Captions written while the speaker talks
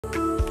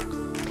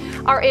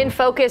Are in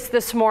focus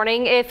this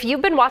morning. If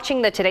you've been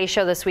watching the Today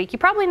Show this week, you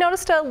probably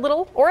noticed a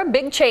little or a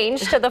big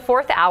change to the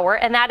fourth hour,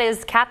 and that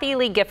is Kathie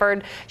Lee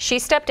Gifford. She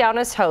stepped down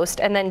as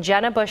host, and then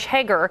Jenna Bush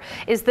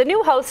is the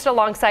new host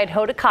alongside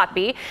Hoda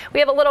Kotb. We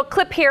have a little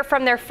clip here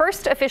from their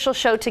first official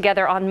show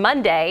together on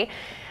Monday.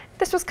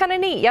 This was kind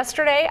of neat.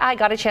 Yesterday, I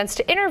got a chance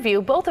to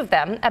interview both of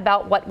them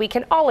about what we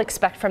can all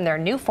expect from their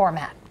new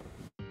format.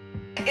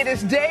 It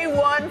is day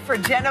one for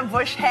Jenna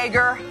Bush.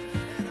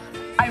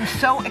 I'm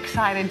so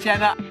excited,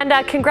 Jenna. And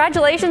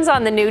congratulations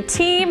on the new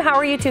team. How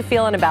are you two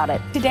feeling about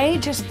it? Today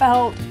just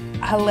felt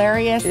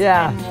hilarious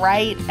and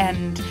right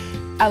and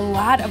a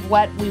lot of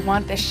what we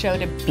want this show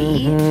to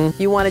be.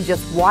 You want to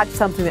just watch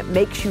something that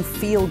makes you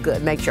feel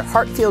good, makes your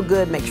heart feel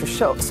good, makes your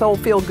soul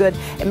feel good,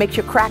 and makes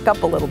you crack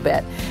up a little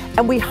bit.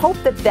 And we hope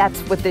that that's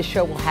what this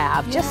show will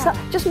have.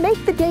 Just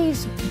make the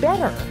days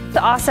better.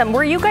 Awesome.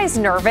 Were you guys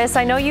nervous?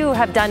 I know you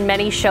have done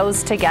many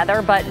shows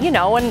together, but you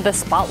know, when the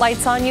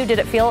spotlight's on you, did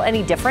it feel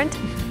any different?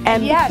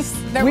 And yes,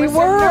 we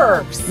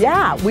were.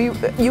 Yeah,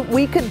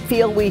 we could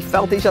feel, we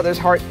felt each other's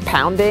heart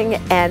pounding,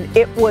 and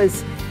it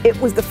was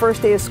the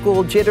first day of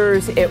school,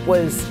 jitters. It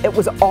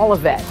was all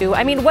of it.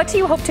 I mean, what do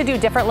you hope to do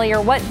differently,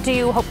 or what do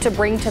you hope to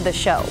bring to the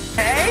show?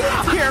 Hey,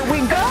 here we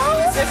go.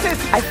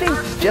 I think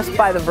just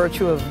by the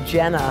virtue of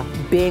Jenna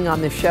being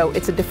on the show,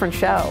 it's a different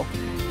show.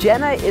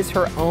 Jenna is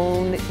her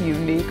own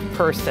unique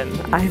person.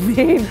 I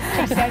mean, she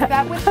says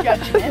that with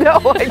judgment.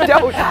 No, I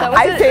don't.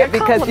 I say it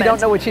because you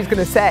don't know what she's going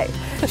to say.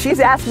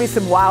 She's asked me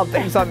some wild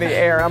things on the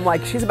air. I'm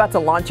like, she's about to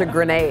launch a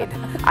grenade.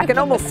 I can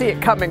almost see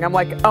it coming. I'm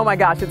like, oh my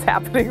gosh, it's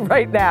happening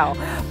right now.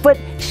 But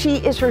she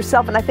is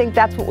herself, and I think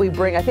that's what we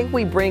bring. I think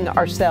we bring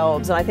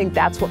ourselves, and I think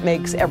that's what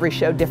makes every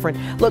show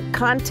different. Look,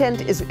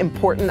 content is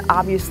important,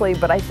 obviously,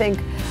 but I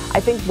think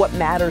what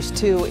matters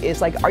too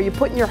is, like, are you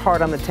putting your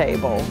heart on the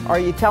table? Are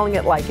you telling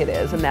it like it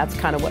is? And that's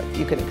kind of what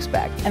you can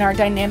expect. And our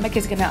dynamic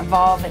is going to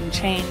evolve and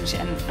change,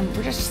 and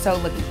we're just so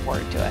looking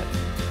forward to it.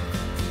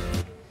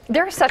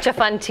 They're such a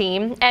fun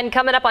team. And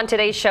coming up on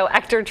today's show,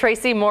 actor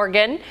Tracy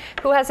Morgan,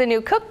 who has a new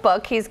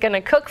cookbook. He's going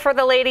to cook for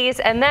the ladies.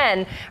 And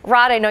then,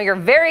 Rod, I know you're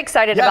very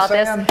excited about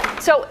this.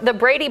 So the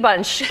Brady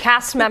Bunch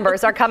cast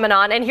members are coming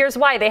on, and here's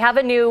why. They have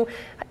a new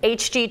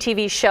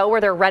HGTV show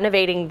where they're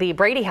renovating the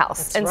Brady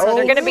house. So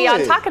they're going to be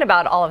on talking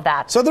about all of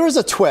that. So there is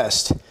a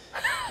twist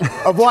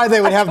of why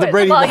they would have the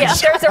Brady Bunch. Well,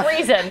 yes, there's a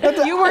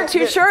reason. You weren't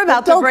too sure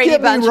about the Brady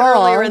Bunch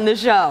earlier in the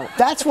show.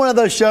 That's one of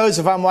those shows,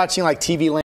 if I'm watching like TV Land.